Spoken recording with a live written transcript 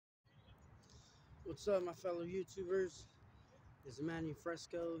What's up, my fellow YouTubers? It's Manny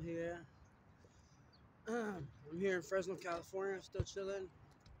Fresco here. I'm here in Fresno, California, still chilling,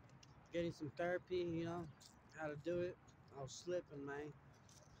 getting some therapy, how to do it. I was slipping, man.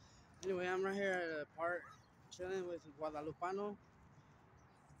 Anyway, I'm right here at a park, chilling with Guadalupano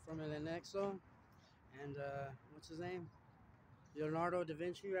from El Anexo, and what's his name? Leonardo da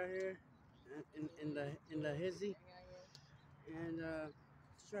Vinci right here, in the hizzy, and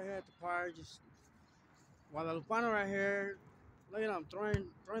just right here at the park, just Guadalupano right here. Look at him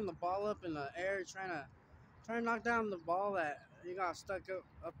throwing the ball up in the air, trying to knock down the ball that he got stuck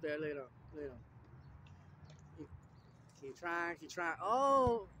up there. Later. Keep trying.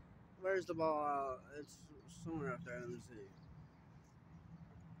 Oh, where's the ball? It's somewhere up there. Let me see.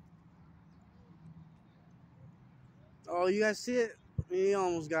 Oh, you guys see it? He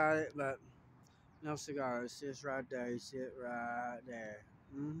almost got it, but no cigar. It's right there. You see it right there.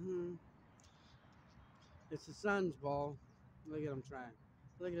 It's the sun's ball. Look at him trying.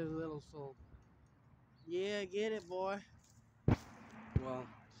 Look at his little soul. Yeah, get it, boy. Well,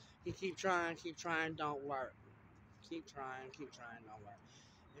 he keep trying, don't work. Keep trying, don't work.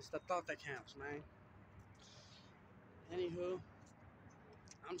 It's the thought that counts, man. Anywho,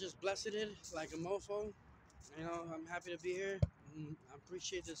 I'm just blessed like a mofo. I'm happy to be here. I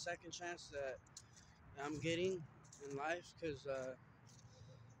appreciate the second chance that I'm getting in life because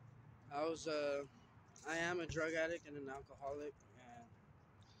I am a drug addict and an alcoholic,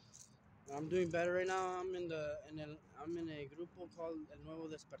 and I'm doing better right now. I'm in a grupo called El Nuevo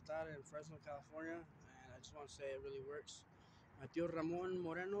Despertar in Fresno, California, and I just want to say it really works. My tío Ramon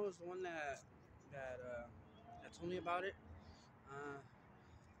Moreno is the one that told me about it.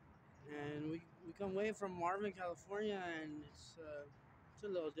 And we come way from Marvin, California, and it's a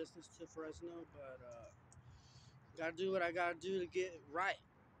little distance to Fresno, but gotta do what I gotta do to get right.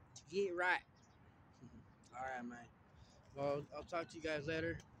 All right, man. Well, I'll talk to you guys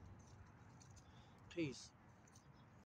later. Peace.